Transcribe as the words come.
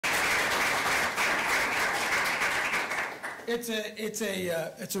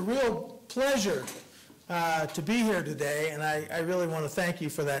It's a real pleasure to be here today, and I really want to thank you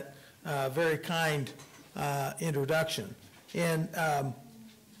for that very kind introduction. And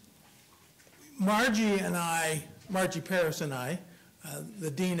Margie Paris and I, the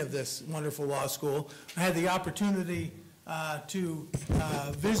dean of this wonderful law school, had the opportunity to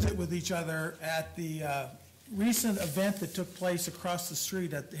visit with each other at the recent event that took place across the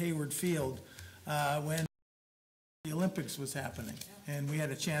street at Hayward Field when the Olympics was happening, and we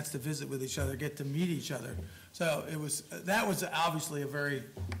had a chance to visit with each other, get to meet each other. So that was obviously a very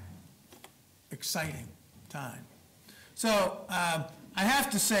exciting time. So I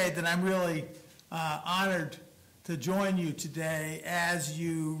have to say that I'm really honored to join you today as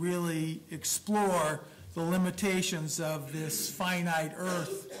you really explore the limitations of this finite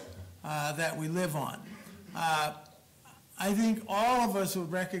earth that we live on. I think all of us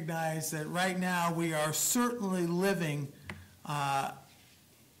would recognize that right now we are certainly living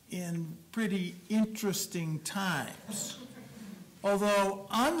in pretty interesting times. Although,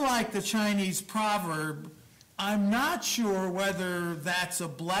 unlike the Chinese proverb, I'm not sure whether that's a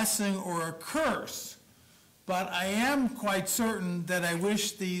blessing or a curse, but I am quite certain that I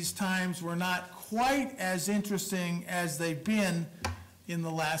wish these times were not quite as interesting as they've been in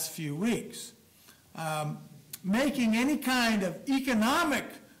the last few weeks. Making any kind of economic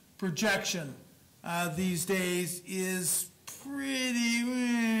projection these days is it's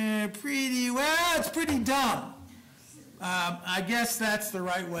pretty dumb. I guess that's the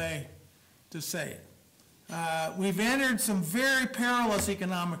right way to say it. We've entered some very perilous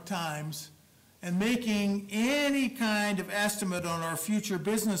economic times, and making any kind of estimate on our future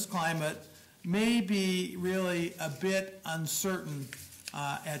business climate may be really a bit uncertain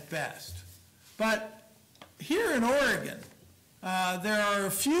at best. But here in Oregon, there are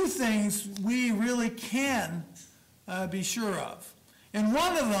a few things we really can be sure of. And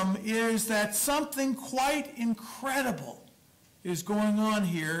one of them is that something quite incredible is going on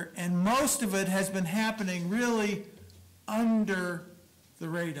here, and most of it has been happening really under the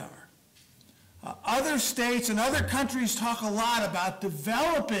radar. Other states and other countries talk a lot about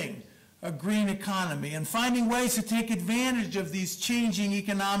developing a green economy and finding ways to take advantage of these changing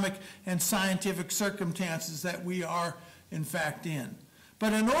economic and scientific circumstances that we are, in fact, in.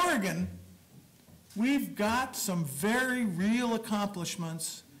 But in Oregon, we've got some very real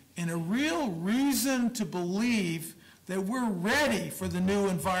accomplishments and a real reason to believe that we're ready for the new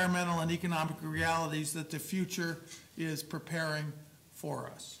environmental and economic realities that the future is preparing for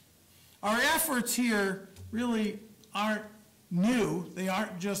us. Our efforts here really aren't new. They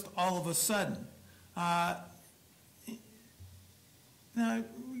aren't just all of a sudden. Now,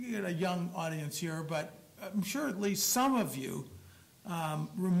 we get a young audience here, but I'm sure at least some of you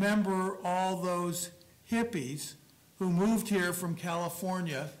remember all those hippies who moved here from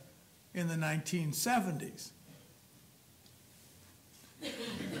California in the 1970s.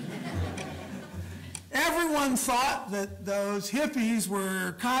 Everyone thought that those hippies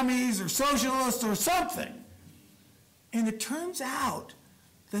were commies or socialists or something. And it turns out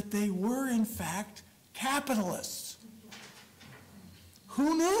that they were, in fact, capitalists.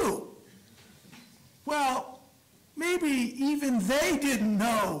 Who knew? Well, maybe even they didn't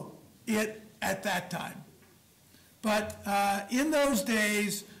know it at that time. But in those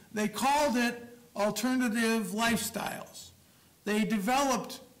days, they called it alternative lifestyles. They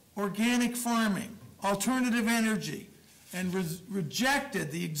developed organic farming, alternative energy, and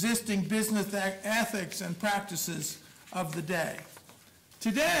rejected the existing business ethics and practices of the day.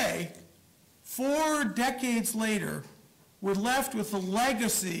 Today, 4 decades later, we're left with a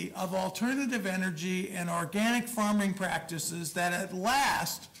legacy of alternative energy and organic farming practices that at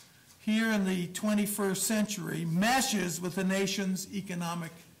last, here in the 21st century, meshes with the nation's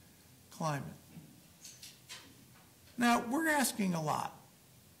economic climate. Now, we're asking a lot.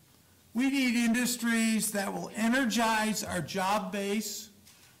 We need industries that will energize our job base,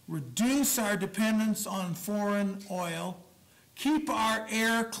 reduce our dependence on foreign oil, keep our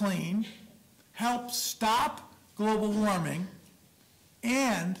air clean, help stop global warming,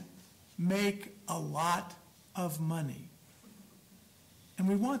 and make a lot of money. And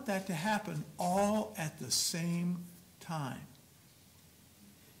we want that to happen all at the same time.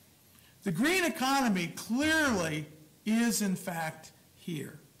 The green economy clearly is, in fact,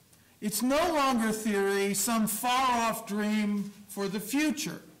 here. It's no longer theory, some far-off dream for the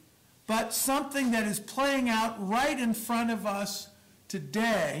future, but something that is playing out right in front of us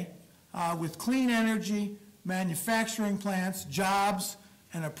today with clean energy, manufacturing plants, jobs,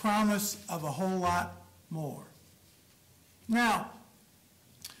 and a promise of a whole lot more. Now,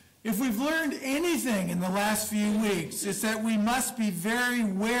 If we've learned anything in the last few weeks, it's that we must be very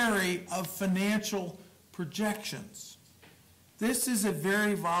wary of financial projections. This is a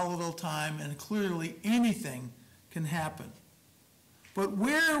very volatile time, and clearly anything can happen. But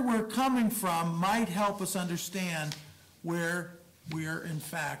where we're coming from might help us understand where we are in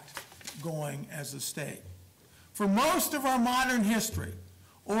fact going as a state. For most of our modern history,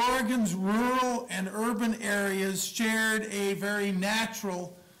 Oregon's rural and urban areas shared a very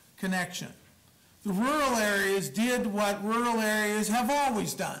natural connection. The rural areas did what rural areas have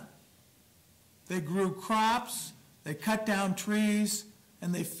always done. They grew crops, they cut down trees,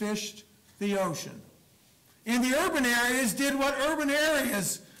 and they fished the ocean. And the urban areas did what urban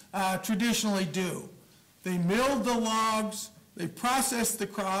areas traditionally do. They milled the logs, they processed the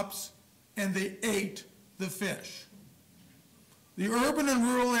crops, and they ate the fish. The urban and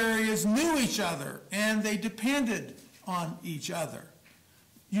rural areas knew each other, and they depended on each other.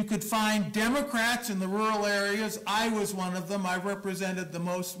 You could find Democrats in the rural areas. I was one of them. I represented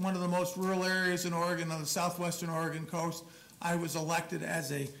one of the most rural areas in Oregon, on the southwestern Oregon coast. I was elected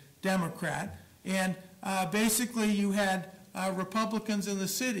as a Democrat. And basically you had Republicans in the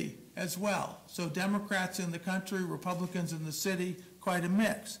city as well. So Democrats in the country, Republicans in the city, quite a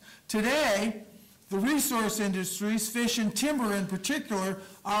mix. Today, the resource industries, fish and timber in particular,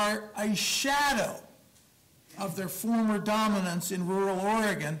 are a shadow of their former dominance in rural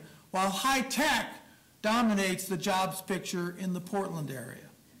Oregon, while high tech dominates the jobs picture in the Portland area.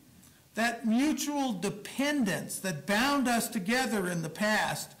 That mutual dependence that bound us together in the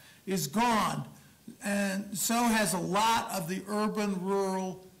past is gone, and so has a lot of the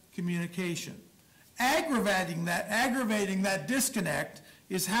urban-rural communication. Aggravating that disconnect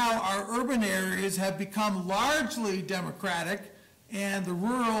is how our urban areas have become largely Democratic and the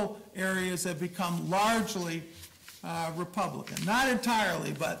rural areas have become largely Republican. Not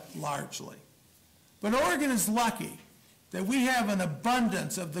entirely, but largely. But Oregon is lucky that we have an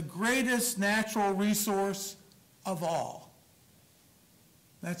abundance of the greatest natural resource of all.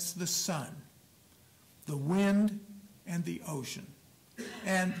 That's the sun, the wind, and the ocean.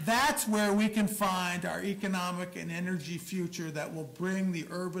 And that's where we can find our economic and energy future that will bring the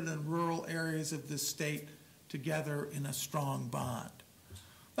urban and rural areas of this state together in a strong bond.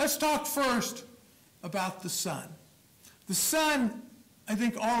 Let's talk first about the sun. The sun, I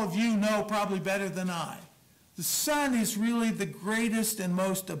think all of you know probably better than I. The sun is really the greatest and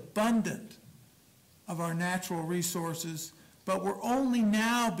most abundant of our natural resources, but we're only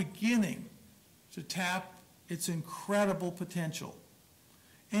now beginning to tap its incredible potential.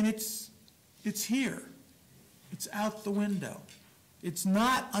 And it's here. It's out the window. It's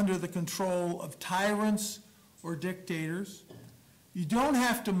not under the control of tyrants or dictators. You don't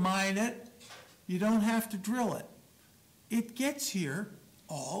have to mine it. You don't have to drill it. It gets here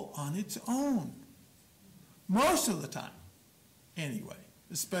all on its own. Most of the time, anyway,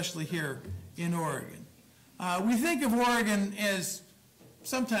 especially here in Oregon. We think of Oregon as,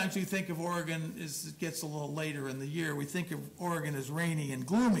 sometimes we think of Oregon as it gets a little later in the year. We think of Oregon as rainy and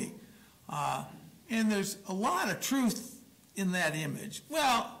gloomy. And there's a lot of truth in that image.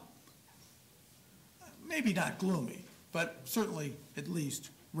 Well, maybe not gloomy, but certainly at least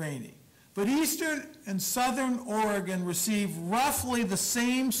rainy. But eastern and southern Oregon receive roughly the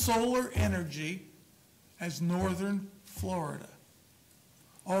same solar energy as northern Florida.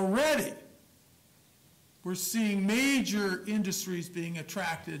 Already, we're seeing major industries being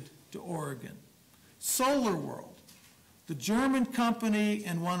attracted to Oregon. Solar World, the German company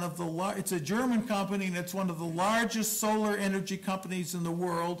and it's a German company and it's one of the largest solar energy companies in the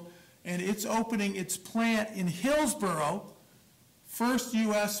world, and it's opening its plant in Hillsboro, first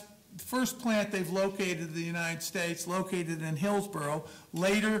plant they've located in the United States, located in Hillsboro,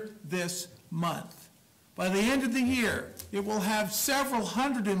 later this month. By the end of the year, it will have several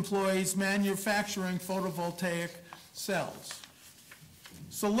hundred employees manufacturing photovoltaic cells.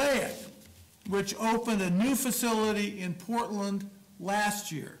 Soleic, which opened a new facility in Portland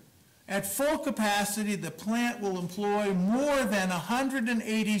last year. At full capacity, the plant will employ more than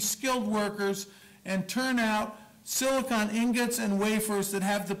 180 skilled workers and turn out silicon ingots and wafers that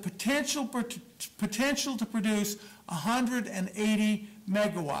have the potential to produce 180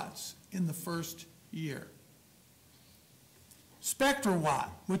 megawatts in the first year. SpectraWatt,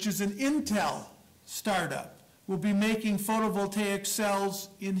 which is an Intel startup, will be making photovoltaic cells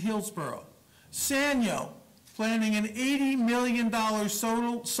in Hillsboro. Sanyo, planning an $80 million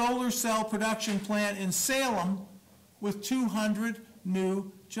solar cell production plant in Salem with 200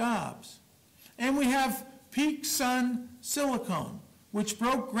 new jobs. And we have Peak Sun Silicone, which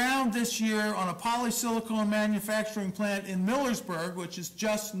broke ground this year on a polysilicon manufacturing plant in Millersburg, which is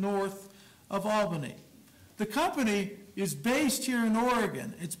just north of Albany. The company is based here in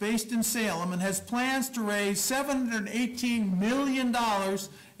Oregon. It's based in Salem and has plans to raise $718 million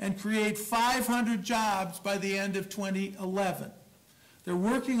and create 500 jobs by the end of 2011. They're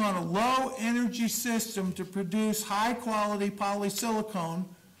working on a low-energy system to produce high-quality polysilicon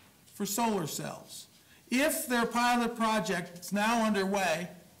for solar cells. If their pilot project that's now underway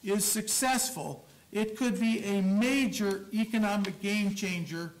is successful, it could be a major economic game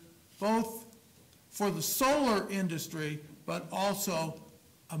changer, both for the solar industry, but also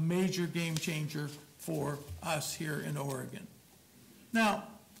a major game changer for us here in Oregon. Now,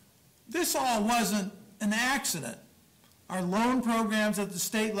 this all wasn't an accident. Our loan programs at the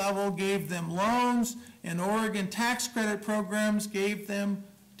state level gave them loans, and Oregon tax credit programs gave them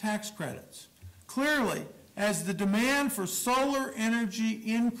tax credits. Clearly, as the demand for solar energy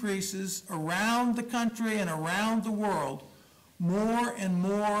increases around the country and around the world, more and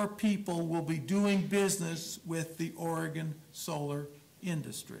more people will be doing business with the Oregon solar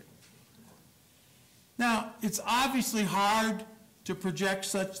industry. Now, it's obviously hard to project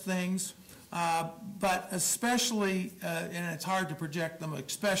such things, but especially, and it's hard to project them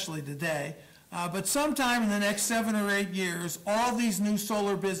especially today, but sometime in the next 7 or 8 years, all these new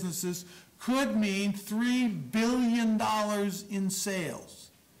solar businesses could mean $3 billion in sales.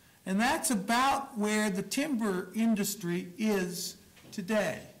 And that's about where the timber industry is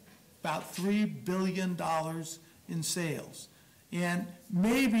today, about $3 billion in sales. And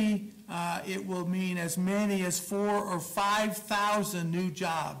maybe it will mean as many as 4,000 or 5,000 new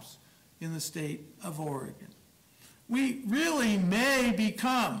jobs in the state of Oregon. We really may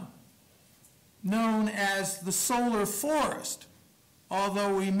become known as the solar forest,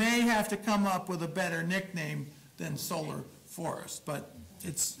 although we may have to come up with a better nickname than solar forest, but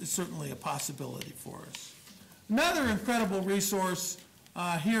it's certainly a possibility for us. Another incredible resource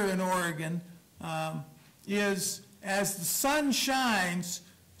here in Oregon is as the sun shines,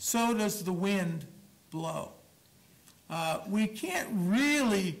 so does the wind blow. We can't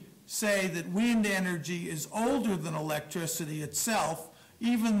really say that wind energy is older than electricity itself,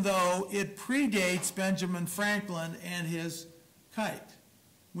 even though it predates Benjamin Franklin and his kite.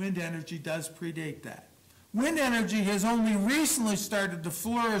 Wind energy does predate that. Wind energy has only recently started to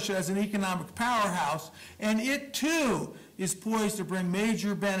flourish as an economic powerhouse, and it too is poised to bring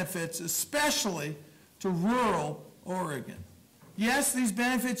major benefits, especially to rural Oregon. Yes, these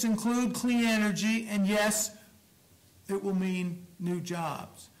benefits include clean energy, and yes, it will mean new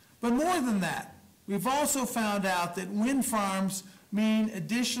jobs. But more than that, we've also found out that wind farms mean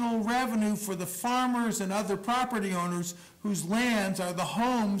additional revenue for the farmers and other property owners whose lands are the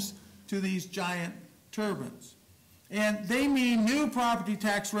homes to these giant turbines. And they mean new property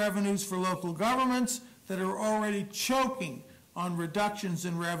tax revenues for local governments that are already choking on reductions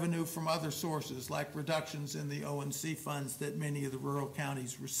in revenue from other sources, like reductions in the O&C funds that many of the rural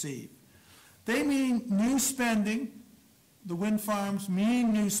counties receive. They mean new spending. The wind farms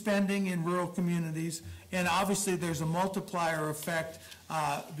mean new spending in rural communities, and obviously there's a multiplier effect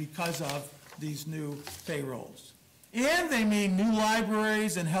because of these new payrolls. And they mean new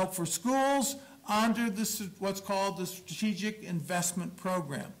libraries and help for schools under this, what's called the Strategic Investment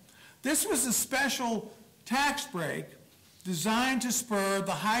Program. This was a special tax break designed to spur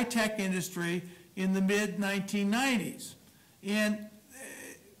the high-tech industry in the mid-1990s. And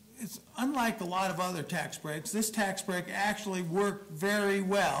it's unlike a lot of other tax breaks. This tax break actually worked very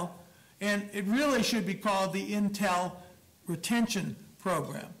well, and it really should be called the Intel Retention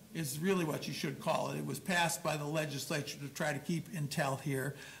Program, is really what you should call it. It was passed by the legislature to try to keep Intel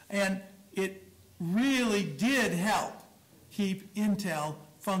here, and it really did help keep Intel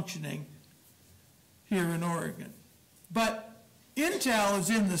functioning here in Oregon. But Intel is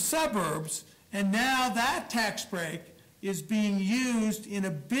in the suburbs, and now that tax break is being used in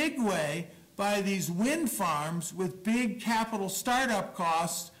a big way by these wind farms with big capital startup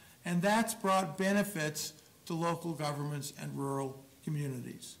costs, and that's brought benefits to local governments and rural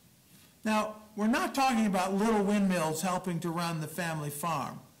communities. Now, we're not talking about little windmills helping to run the family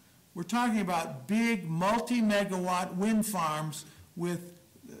farm. We're talking about big multi-megawatt wind farms with,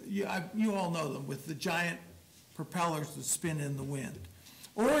 you all know them, with the giant propellers that spin in the wind.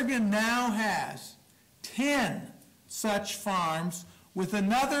 Oregon now has 10 such farms with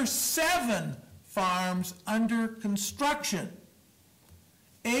another 7 farms under construction.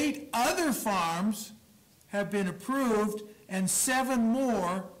 8 other farms have been approved and 7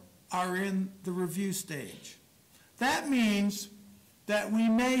 more are in the review stage. That means that we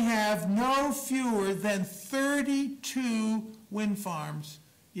may have no fewer than 32 wind farms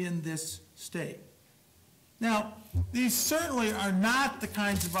in this state. Now, these certainly are not the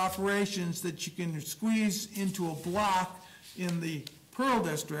kinds of operations that you can squeeze into a block in the Pearl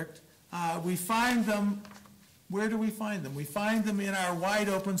District. We find them, where do we find them? We find them in our wide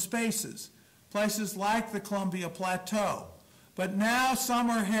open spaces, places like the Columbia Plateau. But now some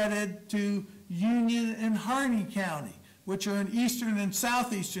are headed to Union and Harney County, which are in eastern and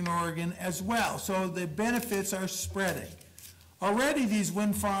southeastern Oregon as well. So the benefits are spreading. Already these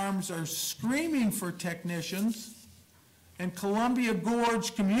wind farms are screaming for technicians, and Columbia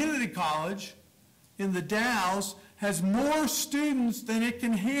Gorge Community College in the Dalles has more students than it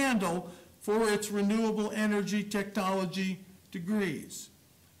can handle for its renewable energy technology degrees.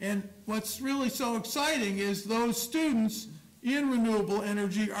 And what's really so exciting is those students in renewable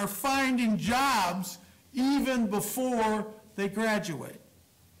energy are finding jobs even before they graduate.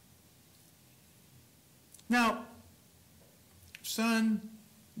 Now, sun,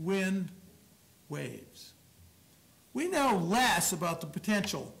 wind, waves. We know less about the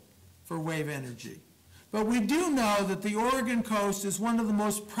potential for wave energy, but we do know that the Oregon coast is one of the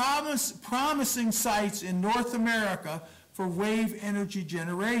most promising sites in North America for wave energy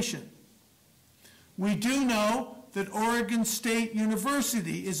generation. We do know that Oregon State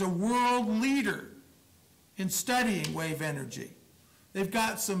University is a world leader in studying wave energy. They've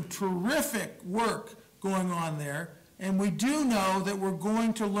got some terrific work going on there, and we do know that we're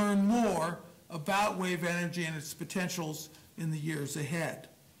going to learn more about wave energy and its potentials in the years ahead.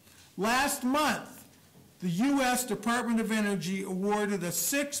 Last month, the U.S. Department of Energy awarded a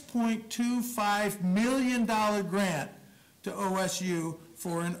 $6.25 million grant to OSU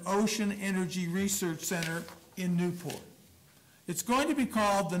for an ocean energy research center in Newport. It's going to be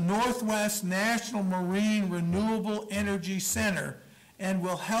called the Northwest National Marine Renewable Energy Center and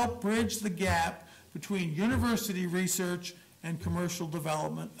will help bridge the gap between university research and commercial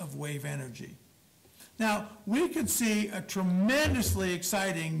development of wave energy. Now, we could see a tremendously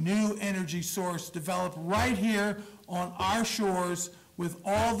exciting new energy source develop right here on our shores with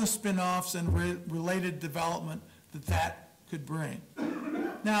all the spin-offs and related development that that could bring.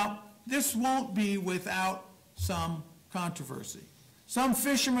 Now, this won't be without some controversy. Some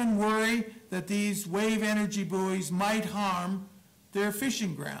fishermen worry that these wave energy buoys might harm their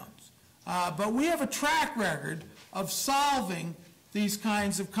fishing grounds. But we have a track record of solving these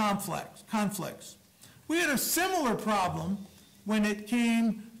kinds of conflicts. We had a similar problem when it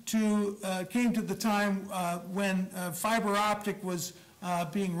came to the time when fiber optic was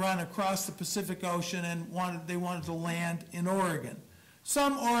being run across the Pacific Ocean and they wanted to land in Oregon.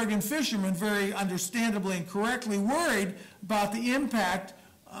 Some Oregon fishermen, very understandably and correctly, worried about the impact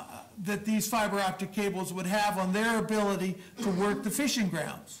that these fiber optic cables would have on their ability to work the fishing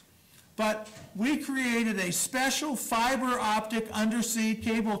grounds. But we created a special fiber optic undersea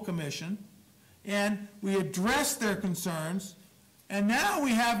cable commission, and we addressed their concerns, and now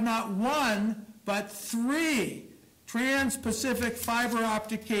we have not one, but 3 trans-Pacific fiber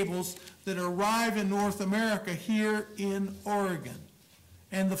optic cables that arrive in North America here in Oregon.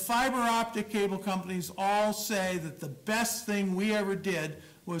 And the fiber optic cable companies all say that the best thing we ever did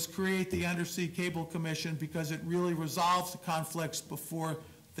was create the Undersea Cable Commission because it really resolves the conflicts before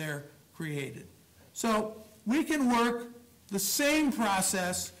they're created. So we can work the same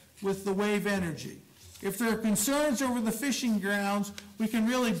process with the wave energy. If there are concerns over the fishing grounds, we can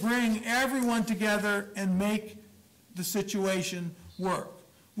really bring everyone together and make the situation work.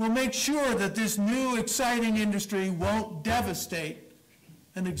 We'll make sure that this new exciting industry won't devastate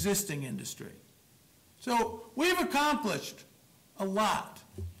an existing industry. So we've accomplished a lot.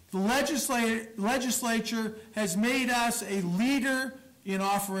 The legislature has made us a leader in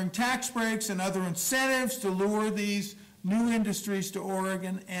offering tax breaks and other incentives to lure these new industries to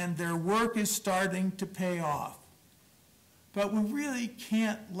Oregon, and their work is starting to pay off. But we really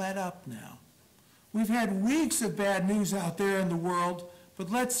can't let up now. We've had weeks of bad news out there in the world, but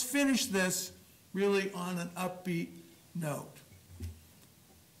let's finish this really on an upbeat note.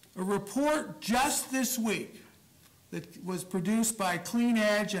 A report just this week that was produced by Clean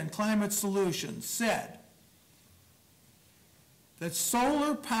Edge and Climate Solutions said that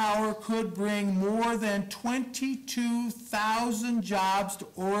solar power could bring more than 22,000 jobs to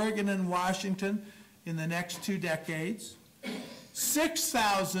Oregon and Washington in the next 2 decades,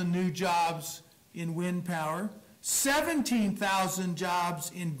 6,000 new jobs in wind power, 17,000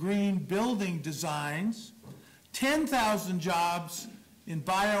 jobs in green building designs, 10,000 jobs in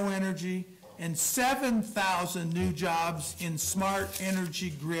bioenergy, and 7,000 new jobs in smart energy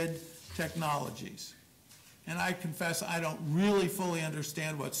grid technologies. And I confess I don't really fully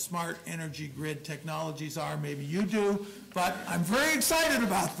understand what smart energy grid technologies are. Maybe you do, but I'm very excited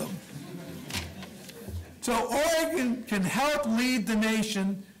about them. So Oregon can help lead the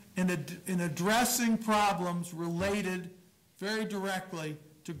nation in addressing problems related very directly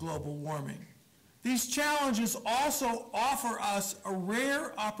to global warming. These challenges also offer us a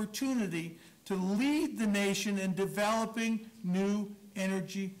rare opportunity to lead the nation in developing new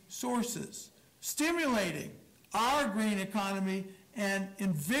energy sources, stimulating our green economy and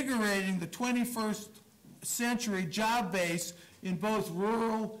invigorating the 21st century job base in both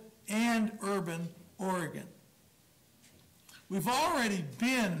rural and urban Oregon. We've already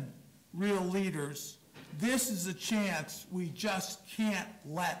been real leaders. This is a chance we just can't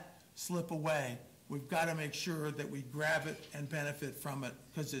let slip away. We've got to make sure that we grab it and benefit from it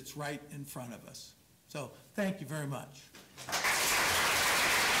because it's right in front of us. So thank you very much.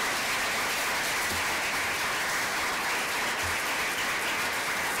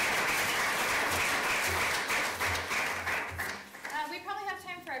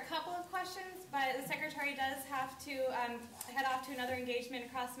 But the secretary does have to head off to another engagement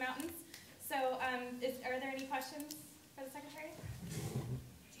across mountains. So are there any questions for the secretary?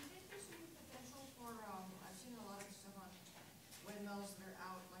 Do you think there's any potential for, I've seen a lot of stuff on windmills that are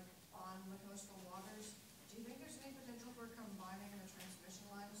out like on the coastal waters. Do you think there's any potential for combining the transmission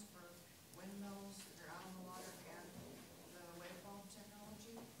lines for windmills that are out on the water and the wave-bulb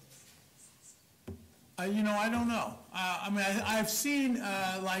technology? You know, I don't know. I mean, I've seen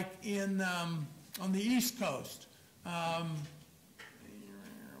like in on the East Coast.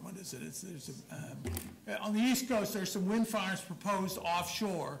 What is it? On the East Coast, there's some wind farms proposed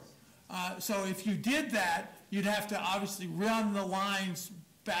offshore. So if you did that, you'd have to obviously run the lines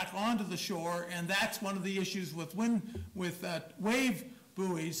back onto the shore, and that's one of the issues with wave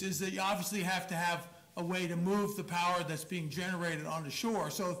buoys is that you obviously have to have a way to move the power that's being generated onto shore.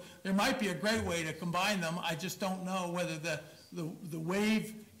 So there might be a great way to combine them. I just don't know whether the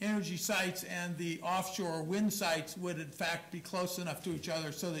wave energy sites and the offshore wind sites would in fact be close enough to each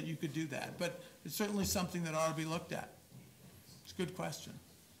other so that you could do that. But it's certainly something that ought to be looked at. It's a good question.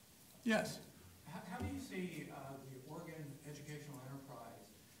 Yes? How do you see the Oregon educational enterprise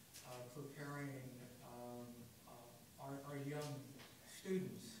preparing our young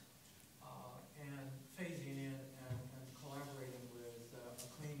students and phasing in and collaborating with a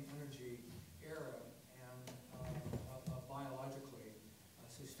clean energy era and a biologically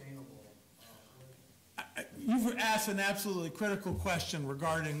sustainable? You've asked an absolutely critical question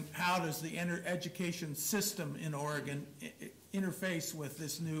regarding how does the education system in Oregon interface with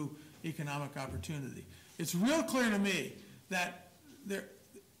this new economic opportunity. It's real clear to me that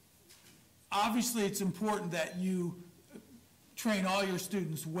obviously it's important that you train all your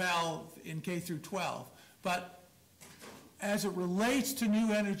students well in K through 12, but as it relates to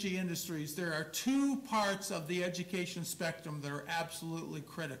new energy industries, there are two parts of the education spectrum that are absolutely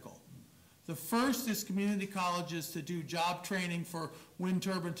critical. The first is community colleges to do job training for wind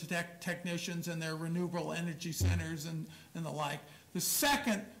turbine technicians and their renewable energy centers and the like. The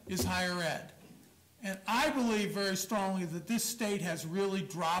second is higher ed. And I believe very strongly that this state has really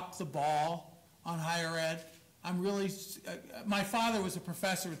dropped the ball on higher ed. My father was a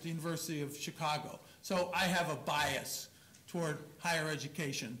professor at the University of Chicago, so I have a bias toward higher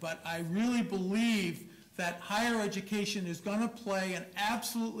education. But I really believe that higher education is going to play an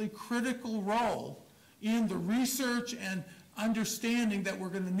absolutely critical role in the research and understanding that we're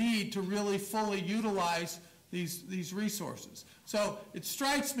going to need to really fully utilize these resources. So it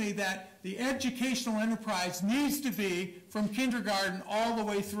strikes me that the educational enterprise needs to be from kindergarten all the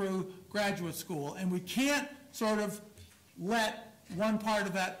way through graduate school, and we can't sort of let one part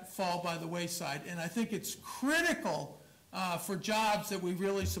of that fall by the wayside. And I think it's critical for jobs that we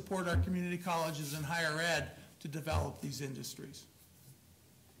really support our community colleges and higher ed to develop these industries.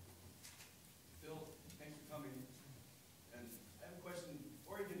 Bill, thanks for coming. And I have a question.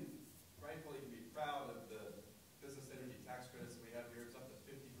 Oregon rightfully can be proud of the business energy tax credits we have here. It's up to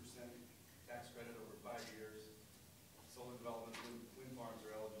 50% tax credit over 5 years. Solar development, wind farms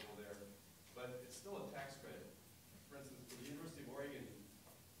are eligible there. But it's still a tax credit. For instance, for the University of Oregon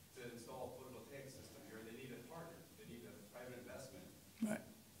to install a photovoltaic system here, they need a partner. They need a private investment. Right.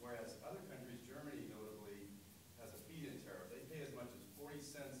 Whereas other countries, Germany notably, has a feed-in tariff. They pay as much as 40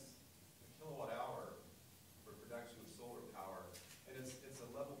 cents a kilowatt hour for production of solar power. And it's a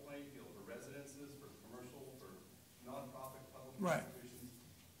level playing field for residences, for commercial, for nonprofit public Right. institutions.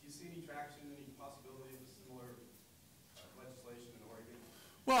 Do you see any traction, any possibility of similar legislation in Oregon?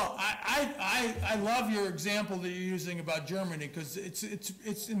 Well, I love your example that you're using about Germany because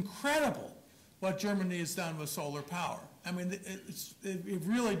it's incredible what Germany has done with solar power. I mean, it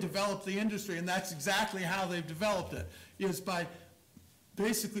really developed the industry, and that's exactly how they've developed it, is by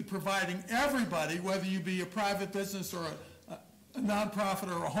basically providing everybody, whether you be a private business or a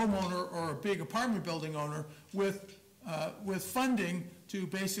nonprofit or a homeowner or a big apartment building owner, with funding to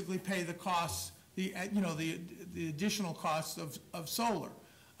basically pay the costs, the additional costs of solar.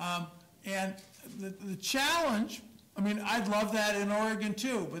 And the challenge, I mean, I'd love that in Oregon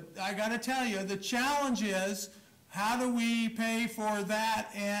too, but I got to tell you, the challenge is, how do we pay for that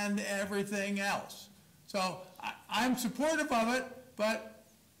and everything else? So I'm supportive of it, but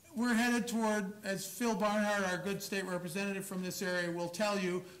we're headed toward, as Phil Barnhart, our good state representative from this area, will tell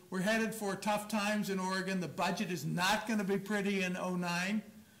you, we're headed for tough times in Oregon. The budget is not going to be pretty in '09.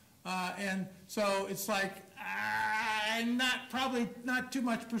 And so it's like, probably not too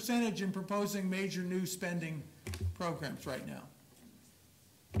much percentage in proposing major new spending programs right now.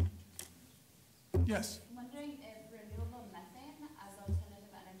 Yes? I'm wondering if renewable methane as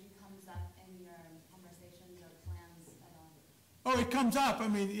alternative energy comes up in your conversations or plans at all? Oh, it comes up. I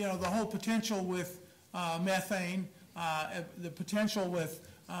mean, the whole potential with methane, the potential with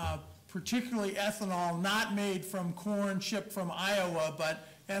particularly ethanol not made from corn shipped from Iowa, but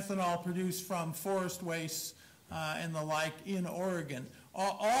ethanol produced from forest wastes and the like in Oregon.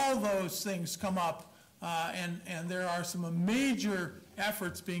 All those things come up, and there are some major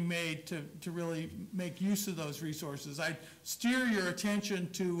efforts being made to really make use of those resources. I steer your attention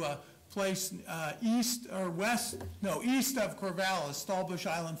to a place east of Corvallis, Stallbush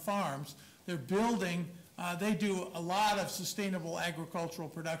Island Farms. They're building, they do a lot of sustainable agricultural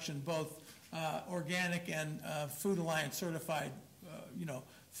production, both organic and Food Alliance certified,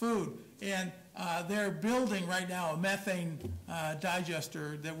 food. And they're building right now a methane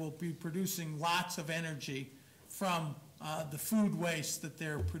digester that will be producing lots of energy from the food waste that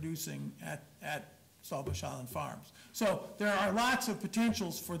they're producing at Stallbush Island Farms. So there are lots of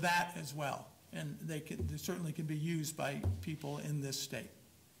potentials for that as well, and they certainly can be used by people in this state.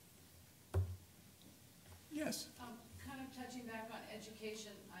 Yes? Kind of touching back on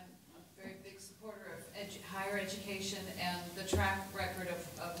education, I'm a very big supporter of higher education and the track record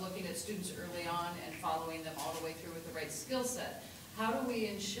of looking at students early on and following them all the way through with the right skill set. How do we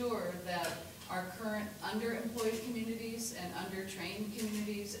ensure that our current underemployed communities and undertrained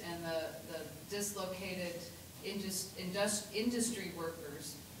communities and the dislocated industry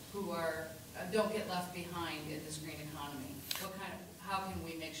workers who don't get left behind in this green economy? How can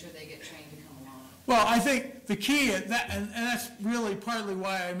we make sure they get trained to come along? Well, I think the key is that, and that's really partly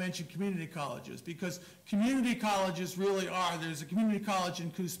why I mentioned community colleges, because community colleges really are, there's a community college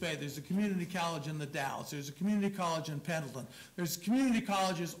in Coos Bay, there's a community college in the Dalles, there's a community college in Pendleton, there's community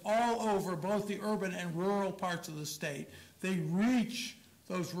colleges all over both the urban and rural parts of the state. They reach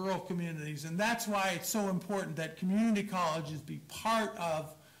those rural communities, and that's why it's so important that community colleges be part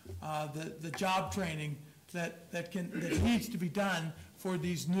of the job training that needs to be done for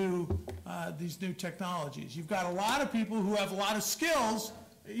these new technologies. You've got a lot of people who have a lot of skills.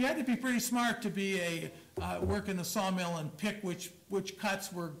 You had to be pretty smart to be work in a sawmill and pick which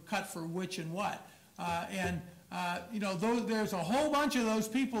cuts were cut for which and what. There's a whole bunch of those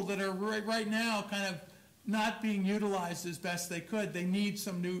people that are right now kind of not being utilized as best they could. They need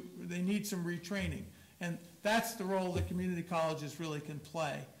some retraining, and that's the role that community colleges really can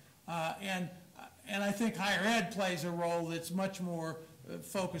play. And I think higher ed plays a role that's much more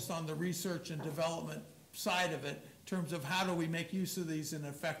focused on the research and development side of it in terms of how do we make use of these in an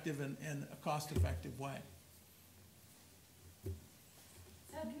effective and a cost-effective way.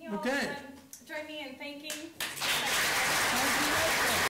 So can you all Okay. join me in thanking? Thank you.